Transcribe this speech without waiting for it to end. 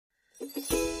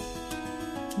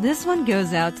This one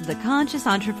goes out to the conscious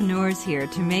entrepreneurs here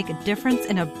to make a difference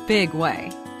in a big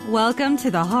way. Welcome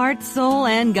to the Heart, Soul,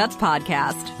 and Guts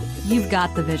podcast. You've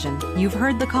got the vision. You've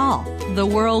heard the call. The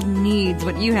world needs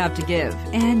what you have to give,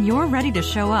 and you're ready to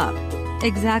show up.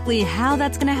 Exactly how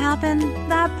that's going to happen,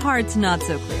 that part's not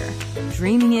so clear.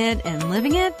 Dreaming it and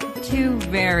living it, two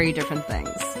very different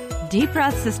things. Deep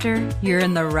breath, sister. You're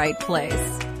in the right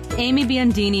place. Amy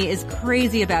Biondini is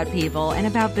crazy about people and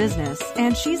about business,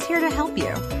 and she's here to help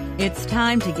you. It's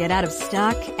time to get out of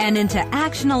stuck and into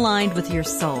action aligned with your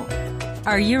soul.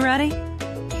 Are you ready?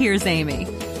 Here's Amy.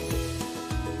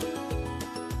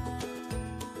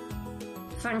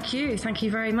 Thank you. Thank you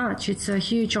very much. It's a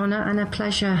huge honour and a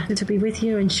pleasure to be with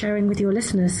you and sharing with your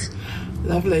listeners.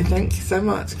 Lovely. Thank you so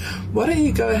much. Why don't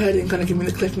you go ahead and kind of give me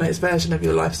the Cliff Notes version of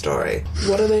your life story?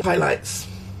 What are the highlights?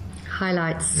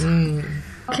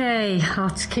 Okay, I'll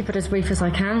keep it as brief as I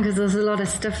can because there's a lot of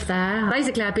stuff there.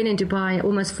 Basically, I've been in Dubai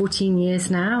almost 14 years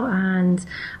now, and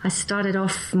I started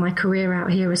off my career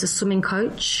out here as a swimming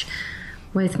coach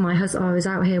with my husband. I was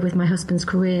out here with my husband's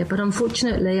career, but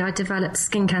unfortunately I developed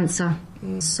skin cancer.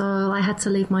 So I had to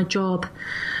leave my job.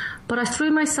 But I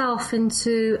threw myself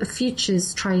into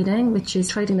futures trading, which is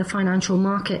trading the financial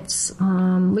markets,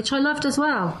 which I loved as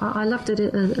well. I loved it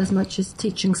as much as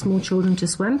teaching small children to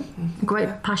swim. A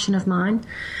great passion of mine.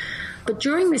 But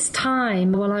during this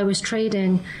time, while I was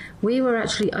trading, we were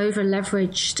actually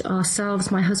over-leveraged ourselves,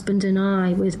 my husband and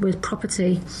I, with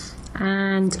property.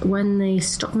 And when the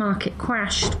stock market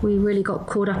crashed, we really got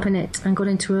caught up in it and got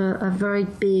into a very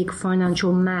big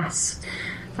financial mess.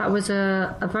 That was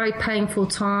a very painful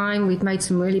time. We'd made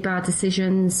some really bad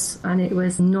decisions and it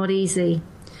was not easy.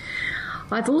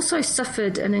 I've also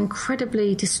suffered an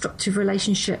incredibly destructive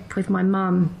relationship with my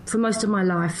mum for most of my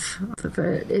life,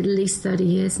 for at least 30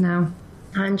 years now.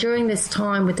 And during this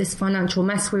time with this financial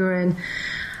mess we were in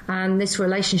and this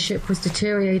relationship was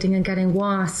deteriorating and getting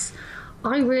worse,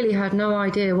 I really had no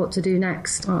idea what to do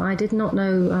next. I did not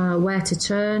know where to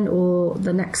turn or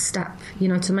the next step,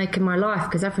 to make in my life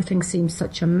because everything seemed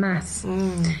such a mess.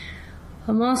 And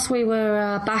whilst we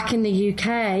were back in the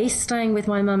UK, staying with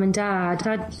my mum and dad,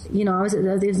 I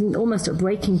was almost at a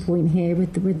breaking point here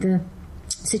with the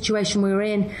situation we were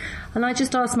in. And I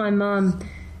just asked my mum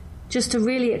just to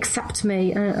really accept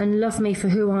me and love me for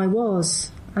who I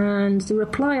was. And the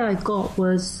reply I got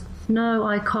was, "No,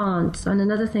 I can't. And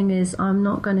another thing is, I'm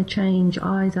not going to change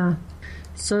either."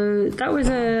 So that was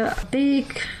a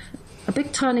big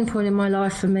turning point in my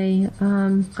life for me.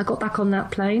 I got back on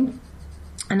that plane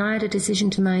and I had a decision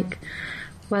to make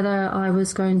whether I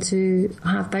was going to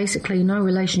have basically no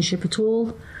relationship at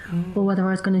all or whether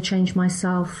I was going to change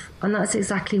myself. And that's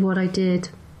exactly what I did.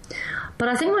 But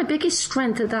I think my biggest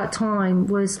strength at that time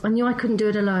was I knew I couldn't do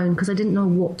it alone because I didn't know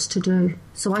what to do.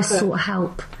 So I sought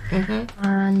help.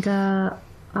 And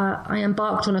I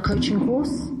embarked on a coaching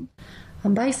course.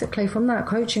 And basically from that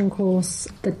coaching course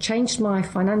that changed my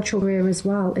financial career as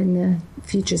well in the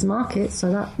futures market.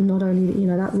 So that not only,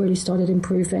 that really started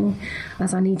improving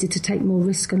as I needed to take more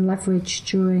risk and leverage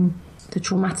during the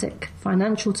traumatic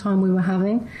financial time we were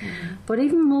having. But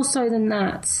even more so than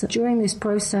that, during this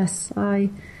process, I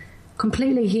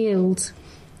completely healed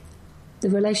the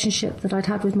relationship that I'd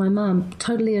had with my mum,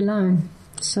 totally alone.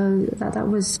 So that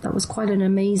was quite an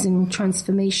amazing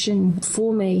transformation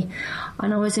for me.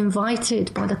 And I was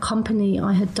invited by the company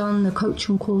I had done the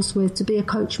coaching course with to be a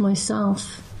coach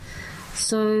myself.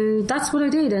 So that's what I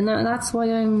did, and that's why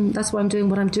I'm doing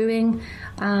what I'm doing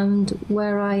and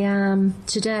where I am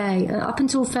today. Up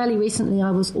until fairly recently,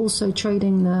 I was also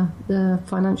trading the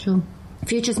financial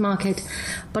futures market,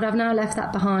 but I've now left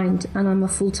that behind and I'm a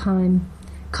full-time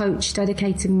coach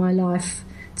dedicating my life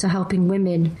to helping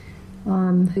women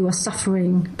who are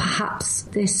suffering perhaps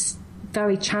this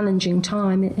very challenging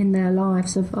time in their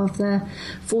lives of their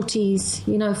 40s,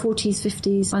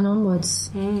 50s and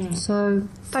onwards. So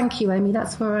thank you, Amy.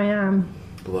 That's where I am.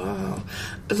 Wow.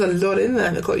 There's a lot in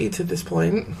there that got you to this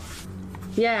point.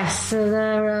 Yes,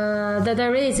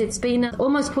 there is. It's been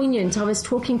almost poignant. I was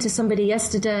talking to somebody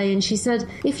yesterday and she said,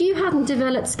 if you hadn't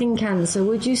developed skin cancer,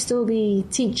 would you still be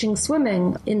teaching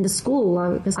swimming in the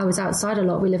school? Because I was outside a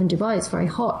lot. We live in Dubai. It's very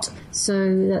hot. So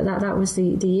that was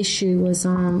the issue was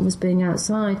being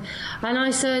outside. And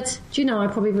I said, I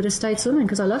probably would have stayed swimming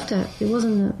because I loved it. It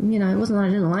wasn't that I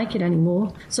didn't like it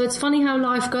anymore. So it's funny how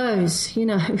life goes,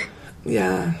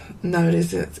 Yeah, no, it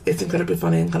is. It's incredibly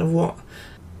funny and kind of what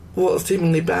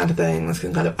seemingly bad things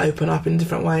can kind of open up in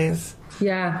different ways.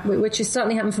 Yeah, which has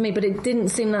certainly happened for me, but it didn't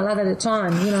seem like that at the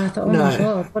time. I thought, my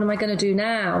God, what am I going to do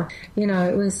now?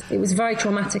 It was very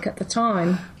traumatic at the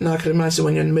time. No, I can imagine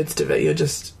when you're in the midst of it, you're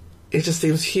just it just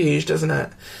seems huge, doesn't it?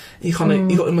 You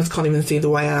almost can't even see the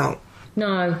way out.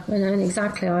 No, and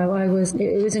exactly.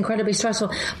 It was incredibly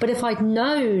stressful. But if I'd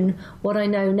known what I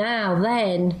know now,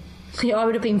 then I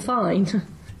would have been fine.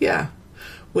 Yeah,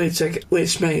 which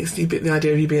makes the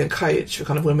idea of you being a coach for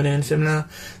kind of women in a similar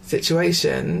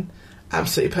situation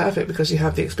absolutely perfect, because you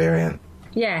have the experience.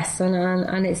 Yes,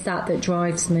 and it's that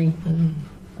drives me,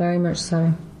 very much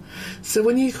so. So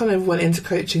when you kind of went into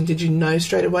coaching, did you know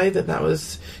straight away that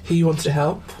was who you wanted to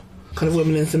help? Kind of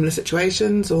women in similar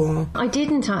situations, or? I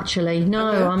didn't actually, no.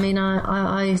 Okay. I mean,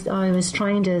 I was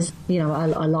trained as,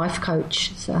 a life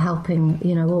coach, so helping,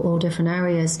 all different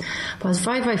areas. But I was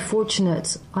very, very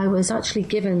fortunate. I was actually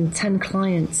given 10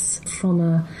 clients from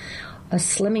a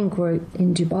slimming group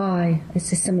in Dubai.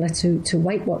 It's similar to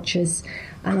Weight Watchers.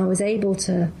 And I was able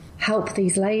to help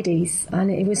these ladies,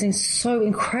 and it was so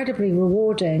incredibly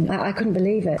rewarding. I couldn't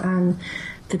believe it. And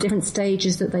the different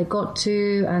stages that they got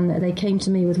to, and they came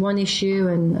to me with one issue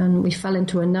and we fell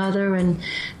into another, and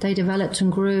they developed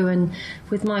and grew. And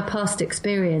with my past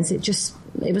experience, it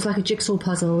was like a jigsaw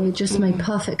puzzle. It just made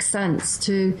perfect sense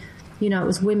to, it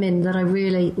was women that I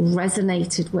really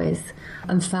resonated with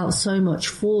and felt so much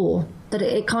for, that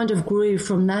it kind of grew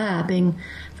from there, being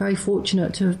very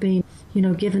fortunate to have been,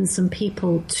 given some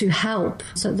people to help.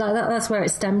 So that's where it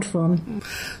stemmed from.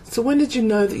 So when did you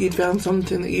know that you'd found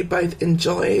something that you both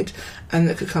enjoyed and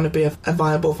that could kind of be a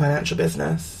viable financial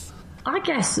business? I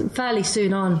guess fairly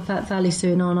soon on,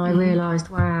 I realised,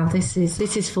 wow, this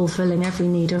is fulfilling every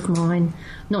need of mine,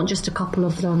 not just a couple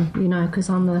of them, because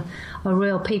I'm a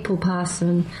real people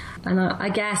person. And I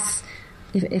guess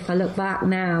if I look back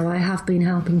now, I have been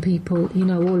helping people,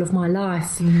 all of my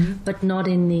life, but not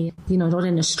in not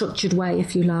in a structured way,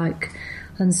 if you like.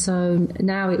 And so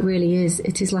now it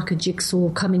is like a jigsaw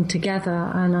coming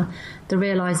together, and the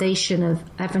realisation of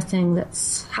everything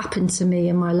that's happened to me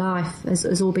in my life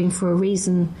has all been for a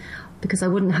reason, because I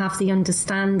wouldn't have the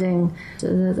understanding,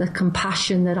 the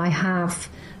compassion that I have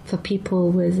for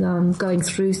people with going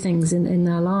through things in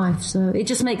their life. So it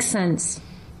just makes sense.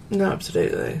 No,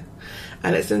 absolutely.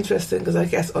 And it's interesting because I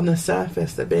guess on the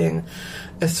surface that being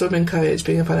a swimming coach,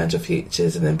 being a financial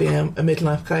futures, and then being a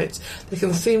midlife coach, they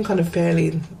can seem kind of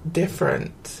fairly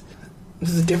different.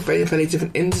 This is fairly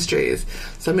different industries.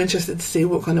 So I'm interested to see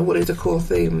what is the core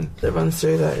theme that runs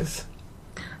through those.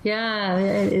 Yeah,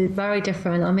 it's very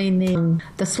different. I mean,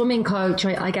 the swimming coach,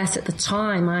 I guess at the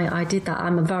time I did that.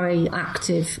 I'm a very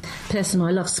active person. I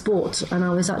love sport, and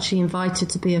I was actually invited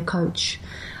to be a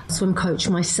swim coach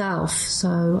myself.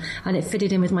 So, and it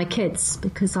fitted in with my kids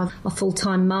because I'm a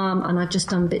full-time mum, and I've just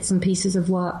done bits and pieces of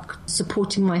work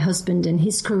supporting my husband in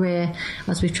his career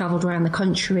as we've travelled around the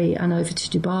country and over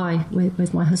to Dubai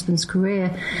with my husband's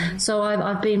career. So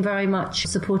I've been very much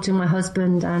supporting my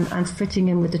husband and fitting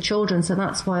in with the children. So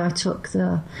that's why I took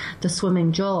the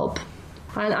swimming job.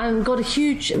 And got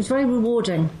it was very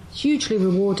rewarding, hugely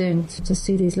rewarding to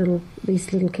see these little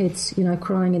kids,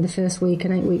 crying in the first week,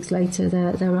 and 8 weeks later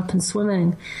they're up and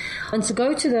swimming. And to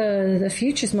go to the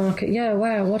futures market, yeah,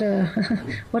 wow, what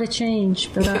a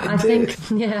change. But I think,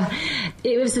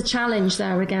 it was a challenge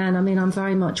there again. I mean, I'm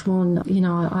very much one,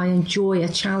 I enjoy a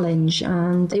challenge,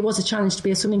 and it was a challenge to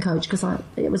be a swimming coach because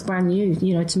it was brand new,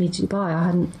 to me to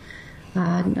Dubai.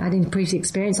 I didn't previous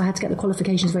experience. I had to get the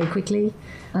qualifications very quickly,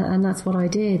 and that's what I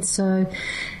did. So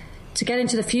to get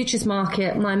into the futures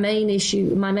market, my main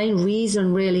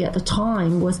reason really at the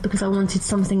time was because I wanted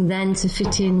something then to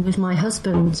fit in with my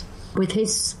husband, with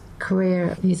his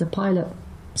career. He's a pilot.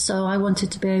 So I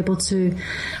wanted to be able to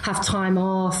have time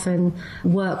off and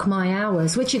work my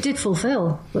hours, which it did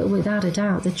fulfill, without a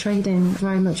doubt. The trading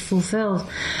very much fulfilled.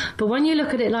 But when you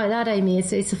look at it like that, Amy,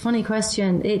 it's a funny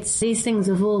question. These things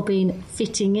have all been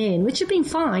fitting in, which have been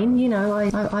fine.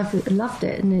 I've loved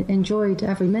it and enjoyed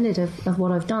every minute of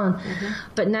what I've done. Mm-hmm.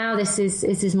 But now this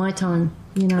is my time,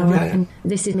 and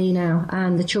this is me now,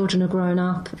 and the children are grown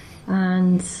up,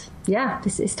 and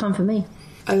this is time for me.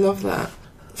 I love that.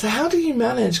 So how do you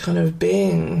manage kind of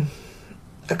being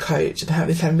a coach and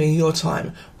having being your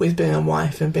time with being a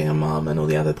wife and being a mum and all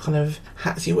the other kind of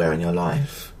hats you wear in your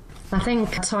life? I think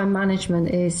time management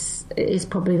is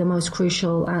probably the most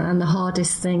crucial and the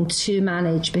hardest thing to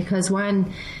manage, because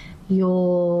when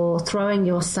you're throwing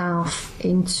yourself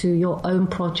into your own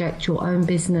project, your own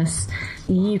business,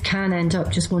 you can end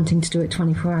up just wanting to do it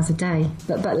 24 hours a day.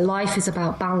 But life is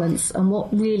about balance, and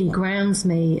what really grounds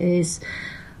me is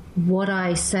what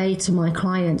I say to my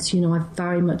clients, I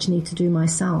very much need to do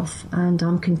myself, and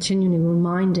I'm continually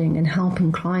reminding and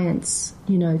helping clients,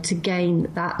 to gain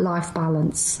that life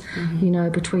balance,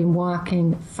 between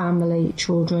working, family,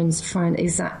 children's,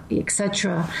 friends,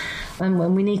 etc. And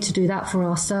when we need to do that for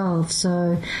ourselves.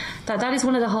 So that is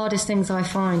one of the hardest things I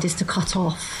find, is to cut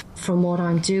off from what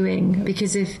I'm doing,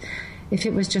 because if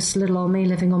it was just little old me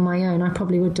living on my own, I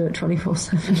probably would do it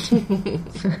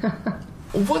 24/7.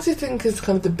 What do you think is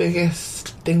kind of the biggest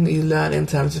thing that you learn in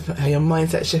terms of how your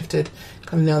mindset shifted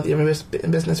kind of now that you're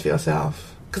in business for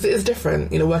yourself? Because it is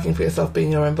different, working for yourself,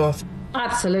 being your own boss.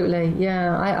 Absolutely,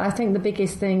 yeah. I think the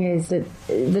biggest thing is that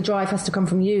the drive has to come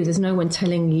from you. There's no one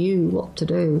telling you what to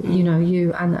do,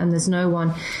 and there's no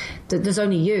one, there's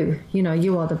only you.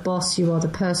 You are the boss, you are the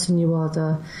person, you are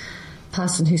the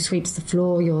person who sweeps the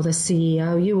floor, you're the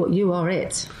CEO, you are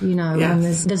it, Yes.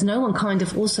 and there's no one kind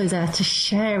of also there to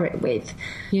share it with,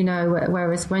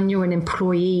 whereas when you're an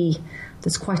employee,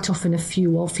 there's quite often a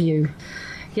few of you.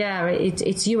 Yeah,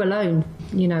 it's you alone,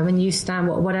 when you stand,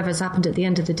 whatever's happened at the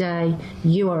end of the day,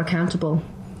 you are accountable.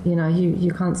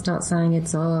 You can't start saying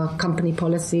it's our company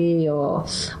policy or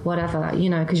whatever,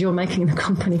 because you're making the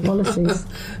company policies.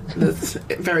 That's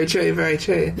very true, very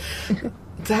true.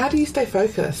 So how do you stay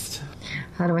focused?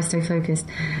 How do I stay focused?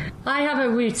 I have a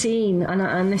routine,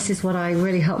 and this is what I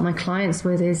really help my clients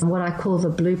with, is what I call the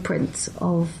blueprint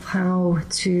of how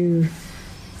to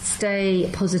stay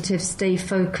positive, stay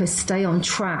focused, stay on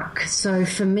track. So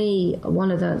for me,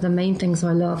 one of the main things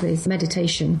I love is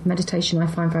meditation. Meditation I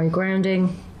find very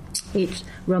grounding. It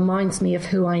reminds me of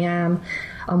who I am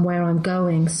and where I'm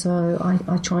going. So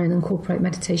I try and incorporate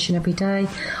meditation every day.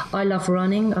 I love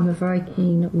running. I'm a very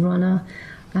keen runner.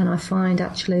 And I find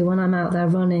actually when I'm out there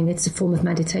running, it's a form of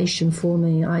meditation for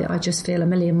me. I just feel a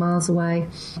million miles away,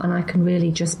 and I can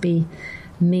really just be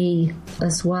me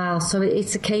as well. So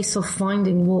it's a case of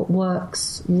finding what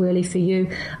works really for you.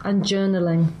 And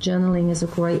journaling. Journaling is a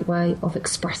great way of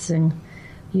expressing,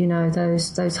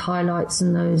 those highlights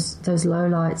and those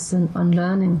lowlights, and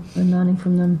learning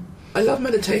from them. I love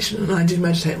meditation, and I do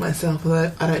meditate myself,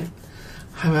 although I don't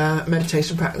have a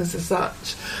meditation practice as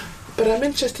such. But I'm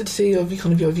interested to see your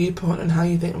viewpoint on how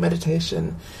you think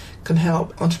meditation can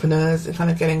help entrepreneurs in kind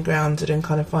of getting grounded and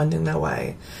kind of finding their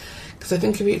way. Because I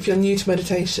think if you're new to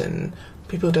meditation,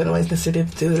 people don't always necessarily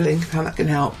do the link of how that can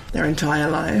help their entire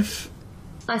life.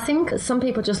 I think some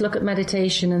people just look at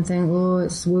meditation and think, oh,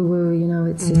 it's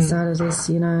woo-woo, it's out of this,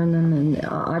 and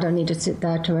I don't need to sit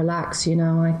there to relax,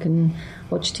 I can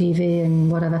watch TV and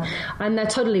whatever. And they're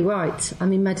totally right. I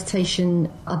mean,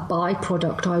 meditation, a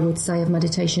byproduct, I would say, of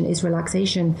meditation is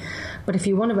relaxation. But if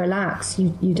you want to relax,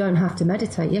 you don't have to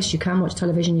meditate. Yes, you can watch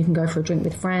television, you can go for a drink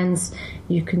with friends,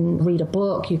 you can read a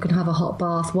book, you can have a hot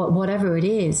bath, whatever it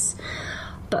is.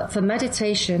 But for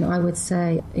meditation, I would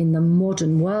say in the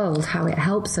modern world, how it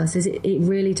helps us is it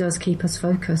really does keep us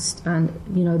focused and,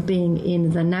 being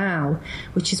in the now,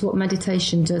 which is what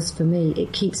meditation does for me.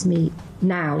 It keeps me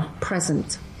now,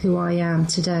 present, who I am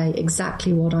today,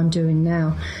 exactly what I'm doing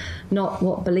now. Not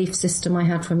what belief system I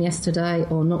had from yesterday,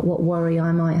 or not what worry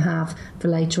I might have for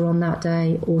later on that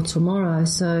day or tomorrow.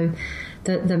 So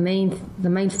the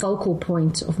main focal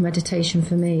point of meditation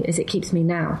for me is it keeps me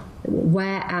now.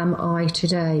 Where am I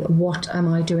today? What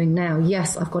am I doing now?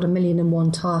 Yes, I've got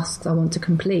 1,000,001 tasks I want to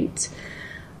complete,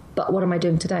 but what am I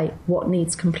doing today? What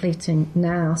needs completing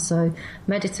now? So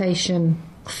meditation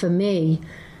for me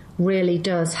really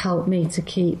does help me to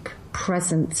keep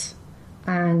present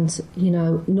and,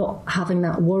 not having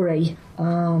that worry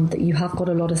that you have got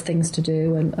a lot of things to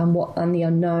do and the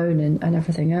unknown and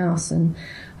everything else, and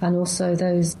also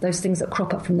those things that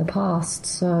crop up from the past.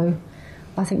 So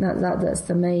I think that's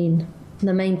the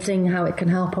main thing, how it can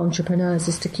help entrepreneurs,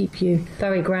 is to keep you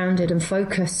very grounded and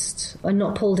focused and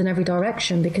not pulled in every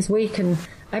direction, because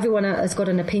everyone has got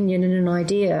an opinion and an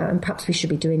idea, and perhaps we should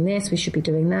be doing this, we should be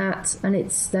doing that, and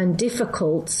it's then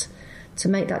difficult to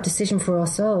make that decision for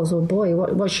ourselves. Oh boy,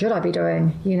 what should I be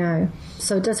doing?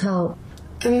 So it does help.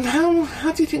 And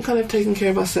how do you think kind of taking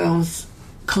care of ourselves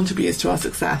contributes to our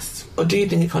success? Or do you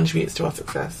think it contributes to our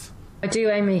success? I do,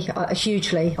 Amy,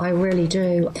 hugely. I really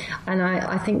do. And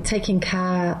I think taking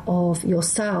care of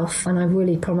yourself, and I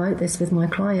really promote this with my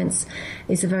clients,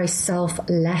 is a very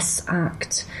selfless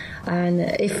act. And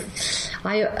if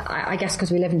I guess because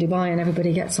we live in Dubai and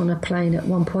everybody gets on a plane at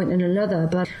one point and another,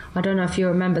 but I don't know if you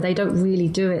remember, they don't really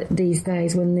do it these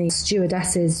days. When the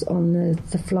stewardesses on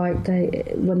the flight,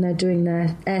 when they're doing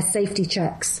their air safety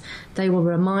checks, they will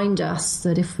remind us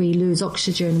that if we lose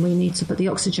oxygen, we need to put the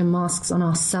oxygen masks on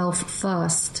ourselves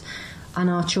first and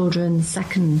our children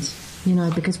second.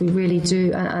 because we really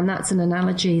do. And that's an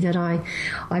analogy that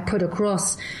I put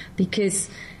across, because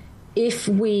if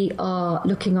we are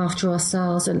looking after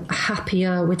ourselves and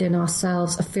happier within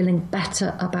ourselves, are feeling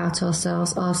better about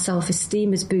ourselves, our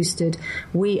self-esteem is boosted,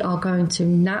 we are going to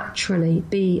naturally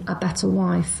be a better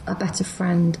wife, a better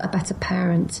friend, a better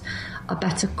parent, a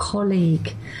better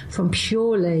colleague, from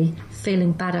purely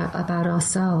feeling better about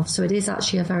ourselves. So it is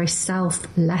actually a very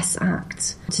selfless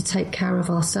act to take care of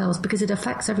ourselves, because it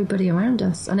affects everybody around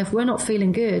us. And if we're not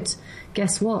feeling good,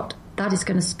 guess what? That is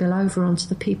going to spill over onto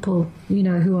the people,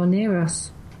 who are near us.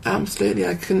 Absolutely,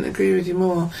 I couldn't agree with you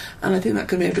more. And I think that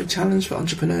can be a big challenge for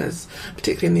entrepreneurs,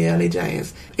 particularly in the early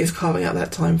days, is carving out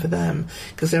that time for them,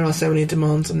 because there are so many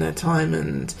demands on their time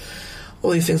and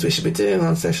all these things we should be doing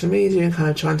on social media and kind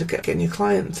of trying to get new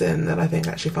clients in, that I think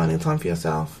actually finding time for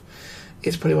yourself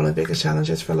is probably one of the biggest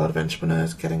challenges for a lot of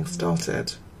entrepreneurs getting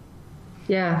started.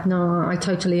 Yeah, no, I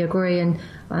totally agree. And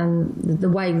the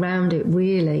way round it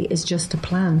really is just to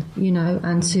plan,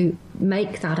 and to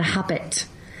make that a habit.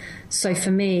 So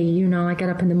for me, I get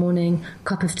up in the morning,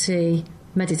 cup of tea,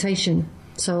 meditation.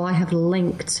 So I have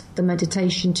linked the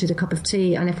meditation to the cup of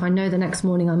tea. And if I know the next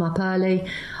morning I'm up early,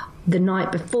 the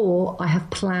night before I have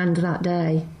planned that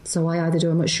day. So I either do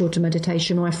a much shorter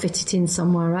meditation or I fit it in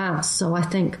somewhere else. So I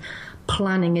think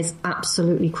planning is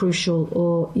absolutely crucial,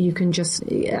 or you can just,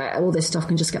 all this stuff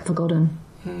can just get forgotten.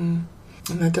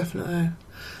 No, definitely.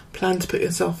 Plan to put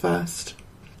yourself first.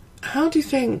 How do you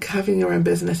think having your own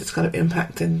business is kind of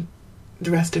impacting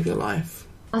the rest of your life?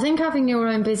 I think having your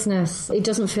own business, it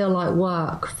doesn't feel like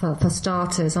work for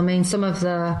starters. I mean,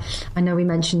 I know we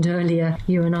mentioned earlier,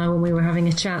 you and I, when we were having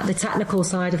a chat, the technical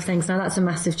side of things. Now that's a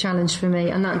massive challenge for me,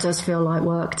 and that does feel like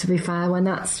work, to be fair, when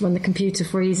the computer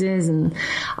freezes and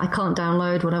I can't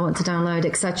download what I want to download,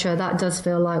 etc. That does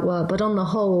feel like work. But on the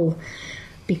whole,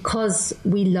 because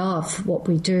we love what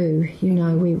we do,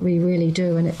 we really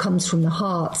do, and it comes from the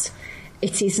heart.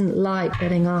 It isn't like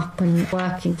getting up and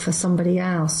working for somebody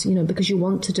else, because you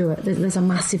want to do it. There's a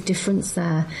massive difference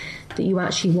there, that you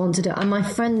actually want to do it. And my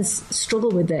friends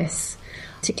struggle with this,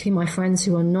 particularly my friends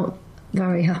who are not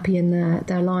very happy in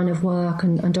their line of work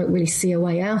and don't really see a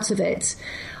way out of it.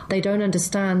 They don't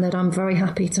understand that I'm very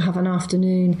happy to have an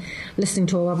afternoon listening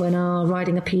to a webinar,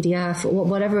 writing a PDF, or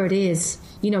whatever it is.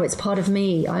 It's part of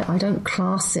me. I don't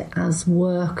class it as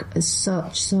work as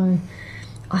such. So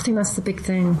I think that's the big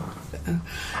thing. And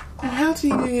how do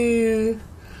you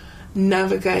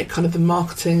navigate kind of the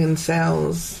marketing and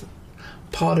sales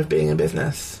part of being in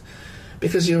business?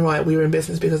 Because you're right, we were in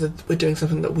business because we're doing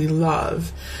something that we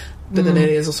love, but then it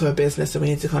is also a business and we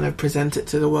need to kind of present it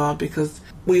to the world, because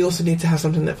we also need to have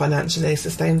something that financially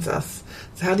sustains us.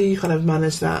 So how do you kind of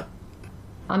manage that?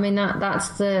 I mean, that's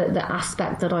the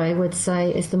aspect that I would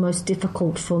say is the most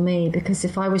difficult for me, because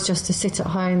if I was just to sit at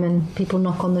home and people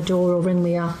knock on the door or ring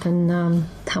me up, and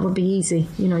that would be easy.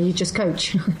 You just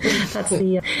coach. That's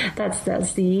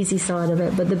the easy side of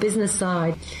it. But the business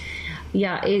side,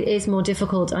 yeah, it is more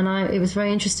difficult. And it was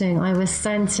very interesting. I was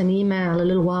sent an email a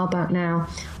little while back now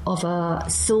of a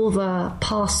silver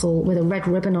parcel with a red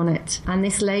ribbon on it. And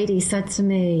this lady said to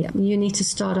me, you need to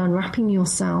start unwrapping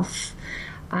yourself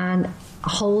and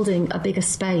holding a bigger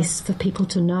space for people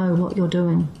to know what you're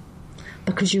doing,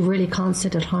 because you really can't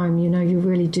sit at home. You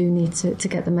really do need to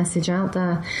get the message out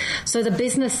there. So the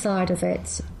business side of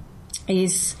it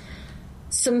is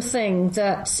something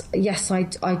that, yes,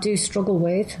 I do struggle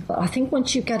with. But I think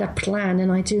once you get a plan, and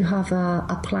I do have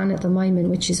a plan at the moment,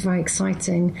 which is very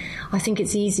exciting, I think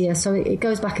it's easier. So it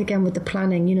goes back again with the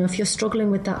planning. If you're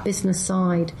struggling with that business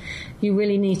side, you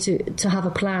really need to have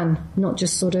a plan, not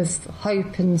just sort of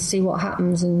hope and see what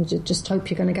happens and just hope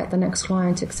you're going to get the next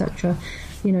client, etc.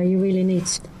 You really need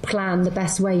to plan the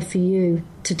best way for you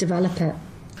to develop it.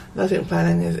 I think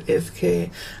planning is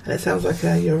key, and it sounds like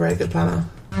you're a very good planner.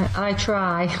 I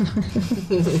try.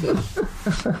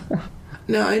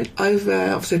 No, I've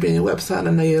obviously been on your website and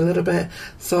I know you a little bit,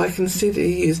 so I can see that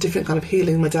you use different kind of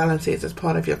healing modalities as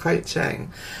part of your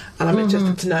coaching. And I'm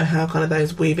interested to know how kind of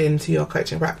those weave into your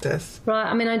coaching practice. Right,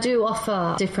 I mean, I do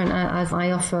offer different, as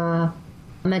I offer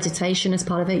meditation as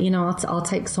part of it. I'll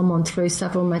take someone through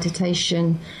several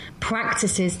meditation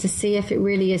practices to see if it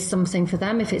really is something for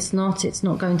them. If it's not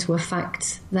going to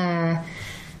affect their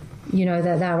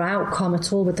outcome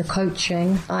at all with the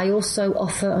coaching. I also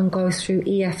offer and go through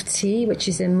EFT, which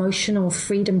is Emotional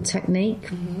Freedom Technique.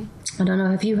 I don't know,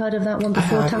 have you heard of that one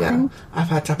before, tapping? Yeah. I've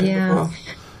had tapping before.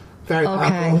 Very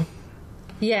powerful.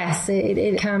 Yes,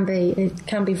 it can be. It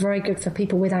can be very good for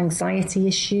people with anxiety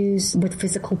issues, with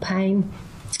physical pain.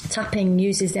 Tapping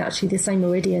uses actually the same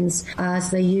meridians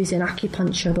as they use in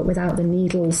acupuncture, but without the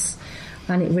needles.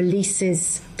 and it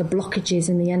releases the blockages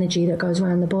and the energy that goes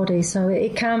around the body. So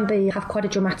it can have quite a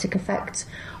dramatic effect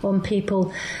on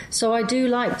people. So I do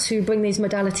like to bring these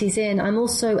modalities in. I'm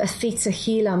also a theta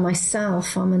healer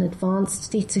myself. I'm an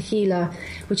advanced theta healer,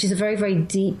 which is a very, very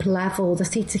deep level. The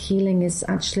theta healing is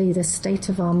actually the state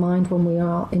of our mind when we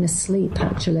are in a sleep,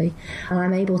 actually. And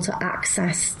I'm able to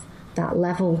access that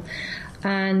level.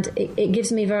 And it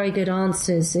gives me very good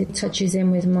answers. It touches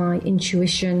in with my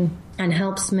intuition and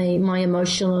helps me, my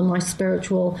emotional and my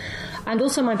spiritual, and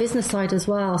also my business side as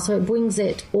well. So it brings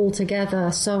it all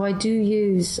together. So I do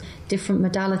use different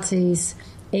modalities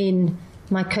in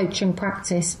my coaching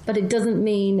practice, but it doesn't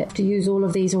mean to use all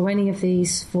of these or any of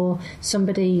these for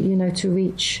somebody, you know, to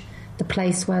reach the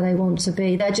place where they want to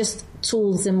be. They're just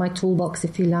tools in my toolbox,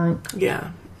 if you like.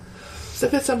 Yeah. So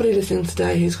if there's somebody listening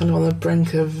today who's kind of on the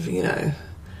brink of, you know,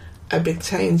 a big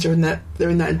change, or they're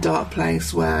in that dark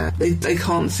place where they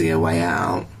can't see a way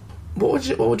out, what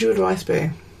would your advice be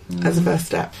as a first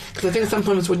step? Because I think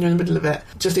sometimes when you're in the middle of it,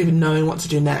 just even knowing what to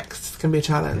do next can be a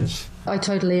challenge. I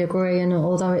totally agree, and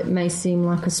although it may seem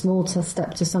like a small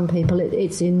step to some people,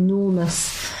 it's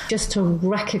enormous just to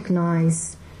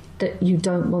recognise that you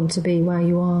don't want to be where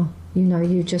you are. You know,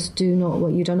 you just you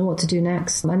don't know what to do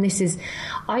next. And this is,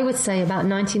 I would say about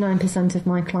 99% of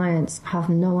my clients have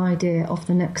no idea of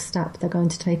the next step they're going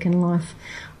to take in life,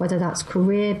 whether that's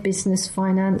career, business,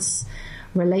 finance,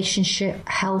 relationship,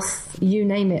 health, you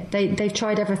name it. They've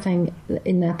tried everything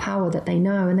in their power that they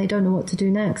know, and they don't know what to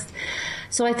do next.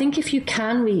 So I think if you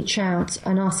can reach out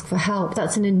and ask for help,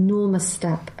 that's an enormous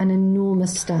step.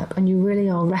 And you really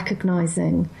are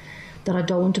recognising that I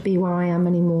don't want to be where I am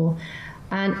anymore.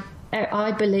 And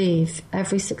I believe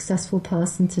every successful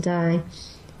person today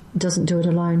doesn't do it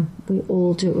alone. We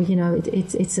all do it. You know,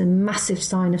 it's a massive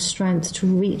sign of strength to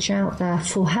reach out there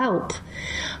for help.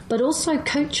 But also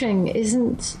coaching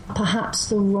isn't perhaps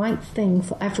the right thing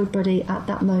for everybody at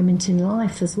that moment in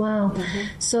life as well.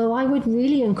 Mm-hmm. So I would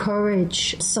really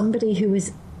encourage somebody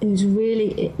who's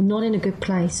really not in a good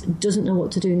place, doesn't know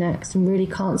what to do next, and really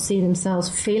can't see themselves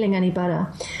feeling any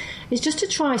better, is just to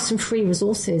try some free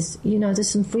resources. You know, there's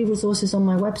some free resources on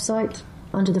my website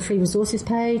under the free resources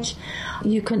page.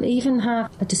 You can even have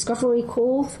a discovery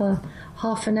call for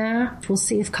half an hour. We'll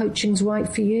see if coaching's right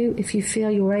for you, if you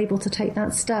feel you're able to take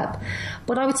that step.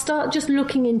 But I would start just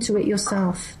looking into it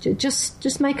yourself.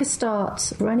 Just make a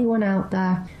start for anyone out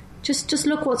there. Just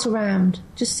look what's around.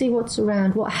 Just see what's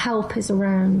around, what help is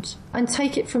around, and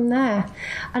take it from there.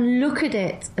 And look at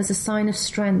it as a sign of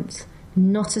strength,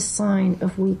 not a sign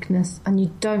of weakness. And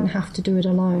you don't have to do it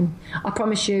alone. I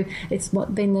promise you, it's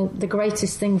what been the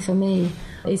greatest thing for me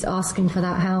is asking for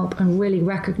that help and really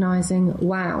recognising,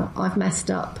 wow, I've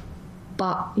messed up.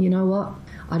 But you know what?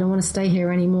 I don't want to stay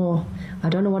here anymore. I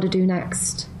don't know what to do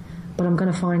next. But I'm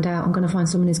going to find out. I'm going to find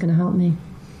someone who's going to help me.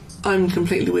 I'm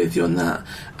completely with you on that,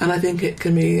 and I think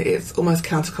it's almost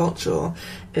countercultural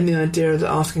in the idea that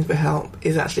asking for help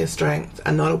is actually a strength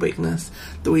and not a weakness,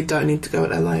 that we don't need to go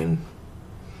it alone.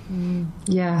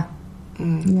 Yeah,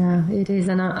 it is.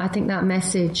 And I think that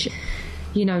message,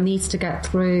 you know, needs to get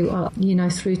through,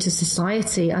 through to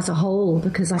society as a whole,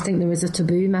 because I think there is a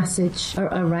taboo message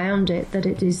around it, that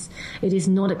it is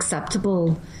not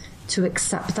acceptable to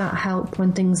accept that help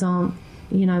when things aren't,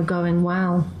 going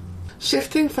well.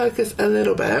 Shifting focus a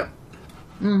little bit,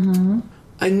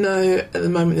 I know at the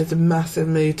moment there's a massive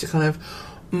move to kind of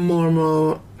more and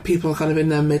more people kind of in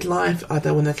their midlife,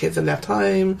 either when their kids have left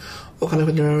home or kind of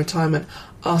when they're in retirement,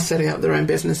 are setting up their own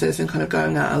businesses and kind of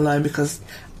going out alone because,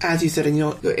 as you said in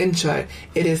your intro,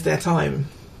 it is their time.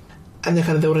 And they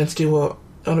want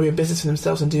to be a business for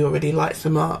themselves and do what really lights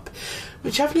them up.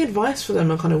 Would you have any advice for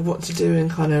them on kind of what to do and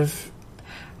kind of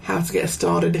how to get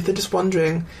started if they're just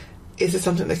wondering, is it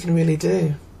something they can really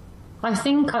do? I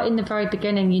think in the very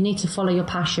beginning you need to follow your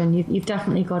passion. You've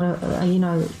definitely got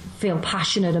to, feel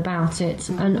passionate about it,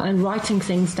 and writing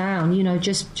things down,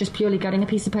 just purely getting a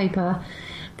piece of paper,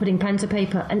 putting pen to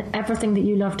paper, and everything that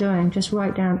you love doing. Just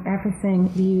write down everything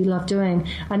that you love doing,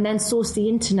 and then source the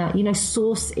internet,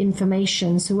 source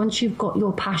information. So once you've got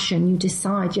your passion, you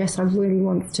decide, yes, I really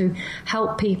want to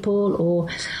help people, or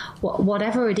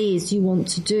whatever it is you want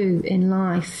to do in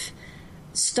life.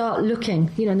 Start looking.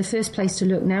 And the first place to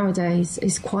look nowadays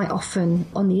is quite often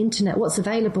on the internet. What's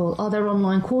available? Are there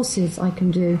online courses I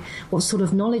can do? What sort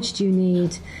of knowledge do you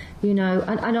need? And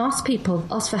ask people.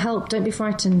 Ask for help. Don't be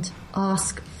frightened.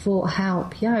 Ask for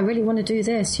help. Yeah, I really want to do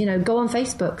this. Go on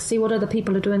Facebook. See what other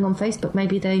people are doing on Facebook.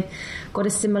 Maybe they got a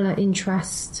similar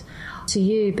interest to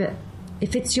you. But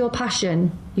if it's your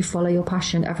passion, you follow your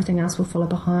passion. Everything else will follow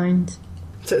behind.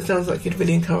 So it sounds like you'd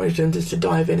really encourage them just to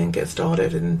dive in and get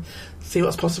started and see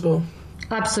what's possible.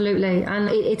 Absolutely. And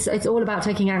it's all about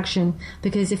taking action,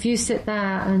 because if you sit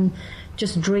there and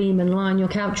just dream and lie on your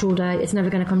couch all day, it's never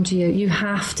going to come to you. You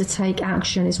have to take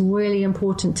action. It's really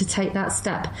important to take that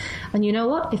step. And you know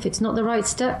what? If it's not the right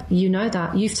step, you know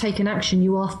that. You've taken action.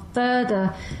 You are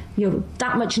you're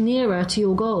that much nearer to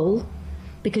your goal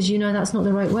because you know that's not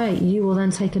the right way. You will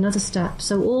then take another step.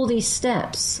 So all these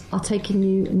steps are taking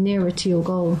you nearer to your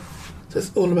goal. So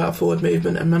it's all about forward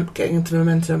movement and getting into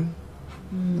momentum.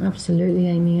 Absolutely,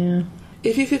 Amy, yeah.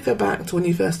 If you could go back to when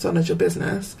you first started your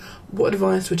business, what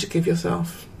advice would you give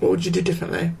yourself? What would you do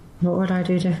differently? What would I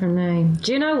do differently?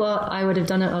 Do you know what? I would have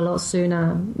done it a lot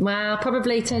sooner. Well,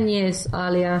 probably 10 years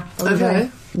earlier. Okay.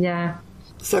 Yeah.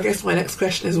 So I guess my next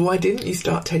question is, why didn't you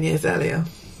start 10 years earlier?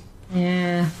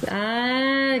 Yeah.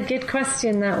 Good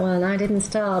question, that one. I didn't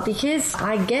start because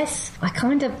I guess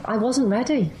I wasn't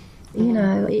ready. You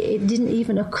know, it didn't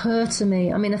even occur to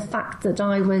me. I mean, the fact that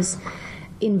I was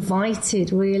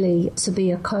invited really to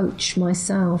be a coach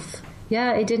myself,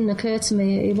 yeah, it didn't occur to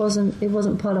me. It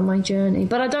wasn't part of my journey.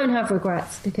 But I don't have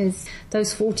regrets, because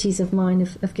those 40s of mine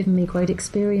have given me great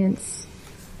experience.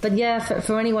 But yeah,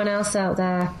 for anyone else out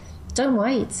there, don't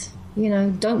wait. You know,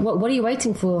 what are you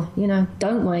waiting for? You know,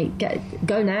 don't wait.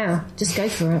 Go now. Just go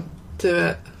for it. Do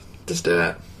it. Just do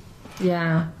it.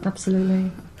 Yeah,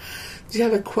 absolutely. Do you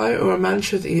have a quote or a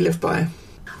mantra that you live by?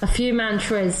 A few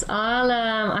mantras.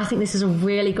 I think this is a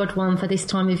really good one for this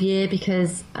time of year,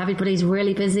 because everybody's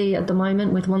really busy at the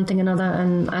moment with one thing or another,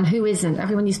 and who isn't?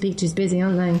 Everyone you speak to is busy,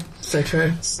 aren't they? So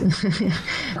true.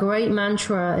 Great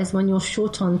mantra is, when you're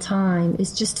short on time,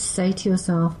 is just to say to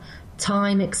yourself,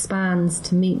 time expands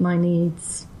to meet my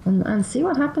needs, and see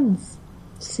what happens.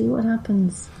 See what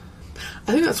happens.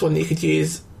 I think that's one that you could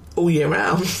use all year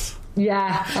round.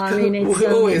 Yeah, I mean, it's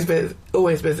we're always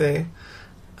busy.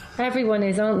 Everyone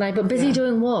is, aren't they? But busy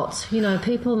doing what? You know,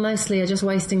 people mostly are just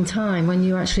wasting time. When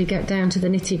you actually get down to the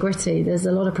nitty gritty, there's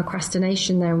a lot of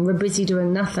procrastination there, and we're busy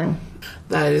doing nothing.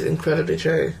 That is incredibly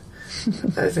true.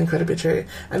 That is incredibly true.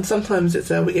 And sometimes it's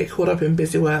we get caught up in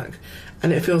busy work,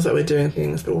 and it feels like we're doing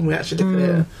things, but when we actually look at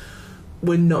it,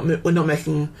 we're not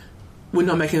making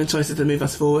the choices that move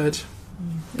us forward.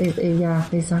 Yeah,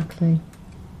 exactly.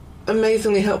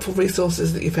 Amazingly helpful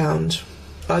resources that you found,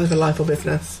 either for life or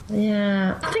business.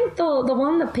 Yeah, I think the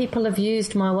one that people have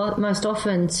used most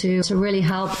often to really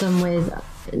help them with,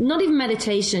 not even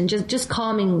meditation, just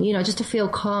calming, you know, just to feel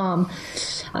calm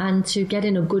and to get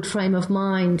in a good frame of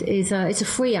mind, is it's a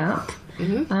free app.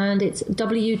 Mm-hmm. And it's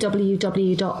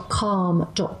www.calm.com.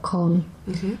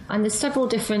 Mm-hmm. And there's several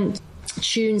different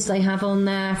tunes they have on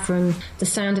there, from the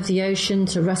sound of the ocean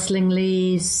to rustling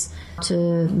leaves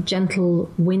to gentle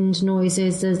wind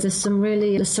noises. There's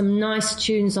some nice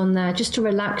tunes on there just to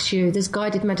relax you. There's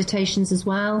guided meditations as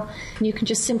well. And you can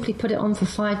just simply put it on for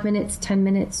 5 minutes, 10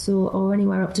 minutes, or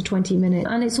anywhere up to 20 minutes.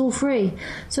 And it's all free.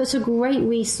 So it's a great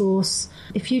resource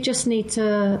if you just need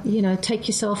to, you know, take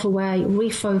yourself away,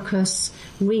 refocus,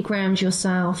 reground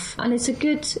yourself. And it's a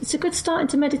good start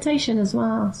into meditation as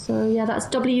well. So yeah, that's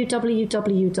www.calm.com.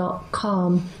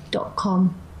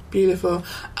 Beautiful.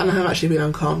 And I have actually been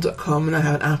on calm.com, and I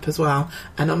have an app as well,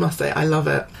 and I must say I love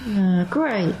it.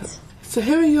 Great. So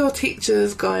who are your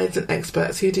teachers, guides and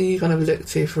experts? Who do you kind of look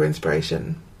to for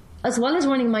inspiration? As well as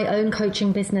running my own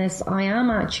coaching business, I am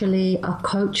actually a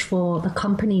coach for the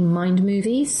company Mind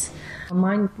Movies.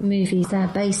 Mind Movies, they're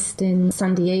based in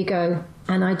San Diego,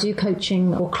 and I do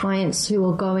coaching for clients who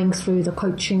are going through the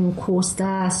coaching course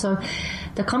there. So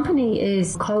the company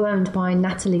is co-owned by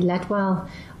Natalie Ledwell,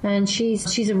 and she's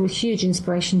a huge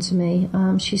inspiration to me.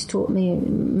 She's taught me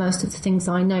most of the things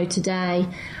I know today,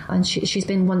 and she's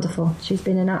been wonderful. She's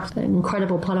been an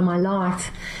incredible part of my life.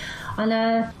 And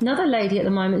another lady at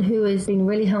the moment who has been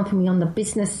really helping me on the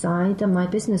business side, and my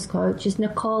business coach, is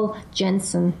Nicole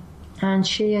Jensen. And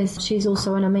she's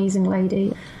also an amazing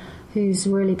lady who's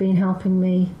really been helping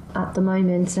me at the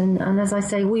moment. And as I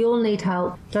say, we all need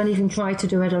help. Don't even try to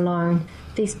do it alone.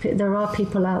 There are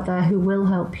people out there who will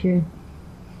help you.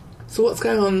 So what's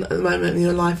going on at the moment in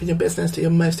your life and your business that you're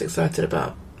most excited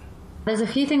about? There's a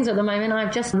few things at the moment.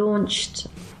 I've just launched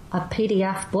a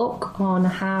PDF book on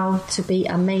how to be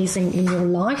amazing in your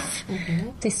life.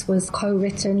 Mm-hmm. This was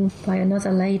co-written by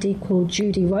another lady called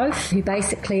Judy Rofe, who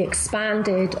basically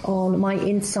expanded on my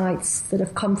insights that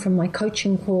have come from my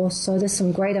coaching course. So there's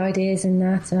some great ideas in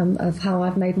that of how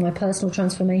I've made my personal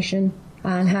transformation,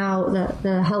 and how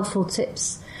the helpful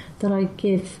tips that I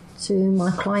give to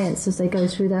my clients as they go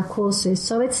through their courses.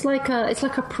 So it's like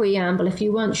a preamble. If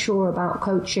you weren't sure about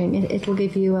coaching, it'll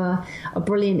give you a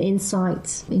brilliant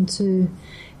insight into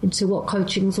what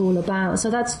coaching's all about. So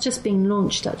that's just being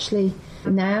launched actually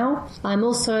now. I'm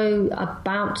also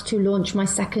about to launch my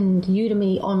second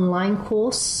Udemy online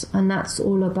course, and that's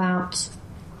all about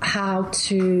how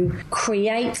to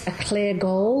create a clear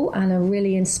goal and a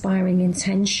really inspiring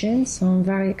intention. So I'm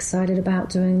very excited about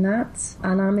doing that.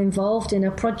 And I'm involved in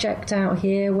a project out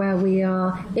here where we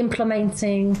are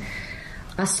implementing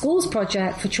a schools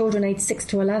project for children aged 6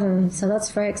 to 11. So that's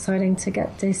very exciting to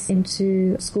get this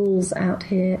into schools out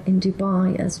here in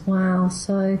Dubai as well.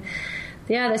 So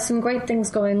yeah, there's some great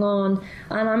things going on.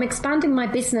 And I'm expanding my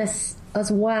business as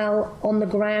well on the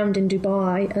ground in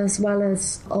Dubai as well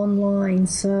as online.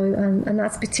 So, and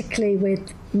that's particularly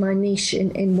with my niche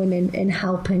in women, in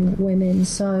helping women.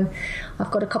 So I've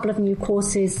got a couple of new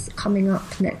courses coming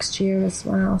up next year as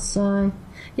well. So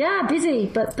yeah, busy,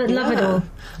 but love it all.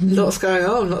 Lots going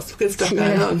on, lots of good stuff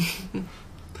going on.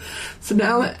 So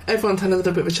now everyone's had a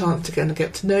little bit of a chance to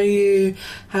get to know you.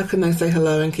 How can they say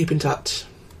hello and keep in touch?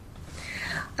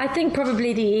 I think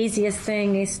probably the easiest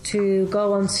thing is to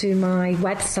go onto my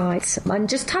website and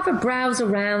just have a browse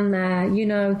around there, you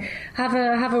know, have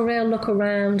a real look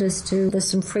around as to, there's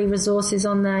some free resources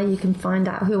on there. You can find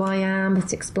out who I am.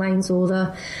 It explains all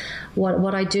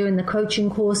what I do in the coaching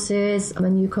courses,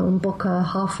 and you can book a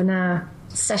half an hour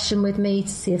session with me to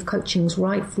see if coaching's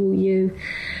right for you.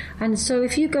 And so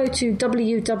if you go to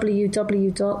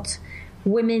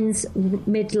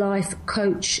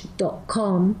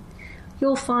www.womensmidlifecoach.com,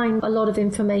 you'll find a lot of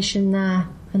information there,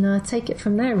 and take it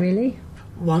from there, really.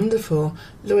 Wonderful.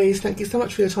 Louise, thank you so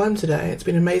much for your time today. It's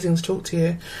been amazing to talk to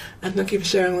you, and thank you for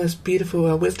sharing this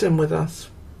beautiful wisdom with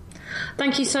us.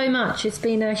 Thank you so much. It's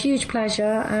been a huge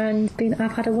pleasure, and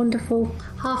I've had a wonderful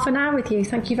half an hour with you.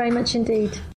 Thank you very much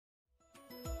indeed.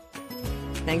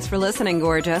 Thanks for listening,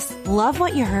 gorgeous. Love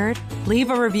what you heard? Leave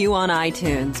a review on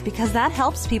iTunes because that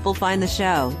helps people find the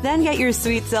show. Then get your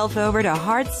sweet self over to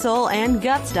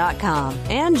heartsoulandguts.com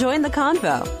and join the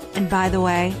convo. And by the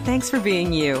way, thanks for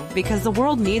being you, because the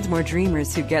world needs more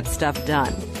dreamers who get stuff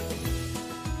done.